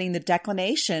accelerating the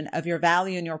declination of your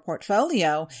value in your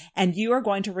portfolio, and you are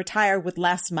going to retire with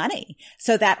less money.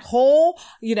 So that whole,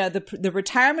 the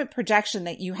retirement projection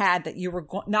that you had, that you were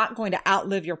not going to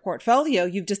outlive your portfolio,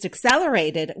 you've just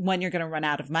accelerated when you're going to run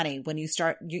out of money, when you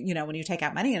start, when you take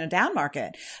out money in a down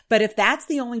market. But if that's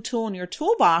the only tool in your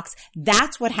toolbox,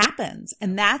 that's what happens.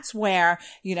 And that's where,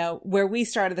 where we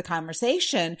started the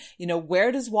conversation,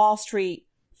 where does Wall Street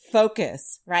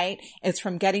focus, right? It's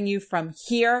from getting you from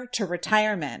here to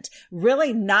retirement,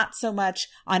 really not so much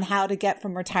on how to get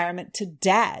from retirement to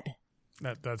dead.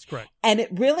 That's correct. And it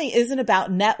really isn't about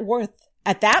net worth.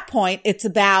 At that point, it's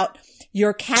about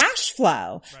your cash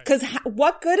flow. Because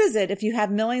what good is it if you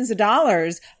have millions of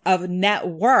dollars of net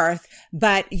worth,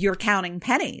 but you're counting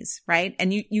pennies, right?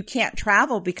 And you can't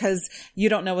travel because you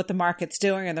don't know what the market's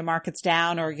doing, or the market's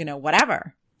down, or,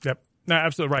 whatever. Yep. No,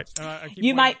 absolutely right.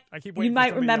 You might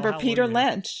remember Peter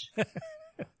Lynch.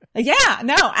 Yeah,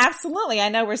 no, absolutely. I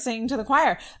know we're singing to the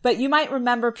choir, but you might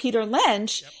remember Peter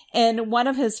Lynch in one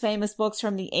of his famous books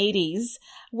from the 80s,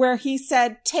 where he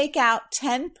said, take out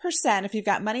 10%. If you've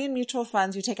got money in mutual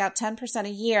funds, you take out 10% a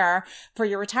year for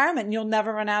your retirement and you'll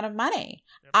never run out of money.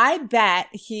 Yep. I bet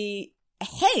he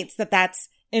hates that that's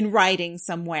in writing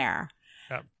somewhere.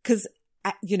 Because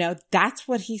that's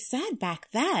what he said back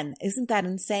then. Isn't that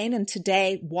insane? And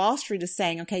today Wall Street is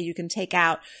saying, okay, you can take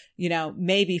out,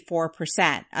 maybe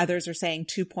 4%. Others are saying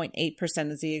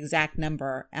 2.8% is the exact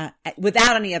number,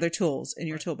 without any other tools in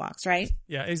your toolbox, right?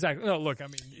 Yeah, exactly. No, look, I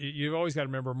mean, you've always got to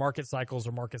remember market cycles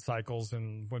are market cycles.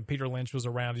 And when Peter Lynch was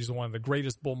around, he's one of the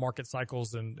greatest bull market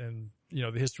cycles in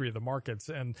the history of the markets.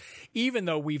 And even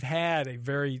though we've had a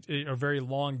very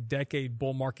long decade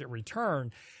bull market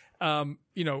return,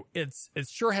 it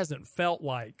sure hasn't felt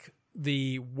like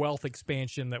the wealth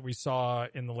expansion that we saw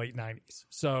in the late 90s.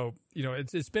 So,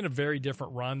 it's been a very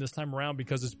different run this time around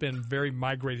because it's been very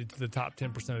migrated to the top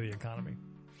 10% of the economy.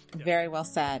 Yeah. Very well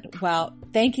said. Well,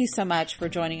 thank you so much for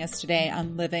joining us today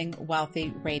on Living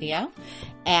Wealthy Radio.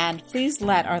 And please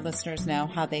let our listeners know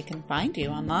how they can find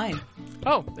you online.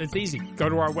 Oh, it's easy. Go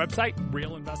to our website,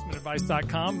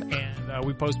 realinvestmentadvice.com, and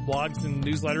we post blogs and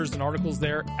newsletters and articles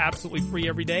there absolutely free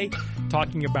every day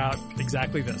talking about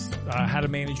exactly this, how to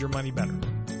manage your money better.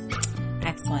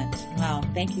 Excellent. Well,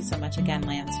 thank you so much again,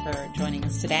 Lance, for joining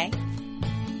us today.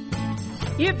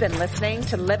 You've been listening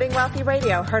to Living Wealthy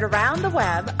Radio, heard around the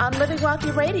web on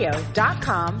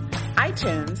livingwealthyradio.com,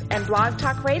 iTunes, and Blog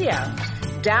Talk Radio.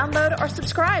 Download or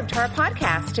subscribe to our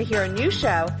podcast to hear a new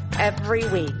show every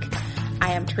week.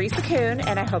 I am Teresa Kuhn,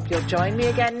 and I hope you'll join me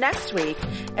again next week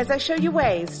as I show you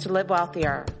ways to live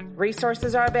wealthier.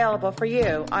 Resources are available for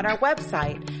you on our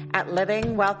website at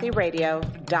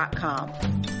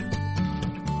livingwealthyradio.com.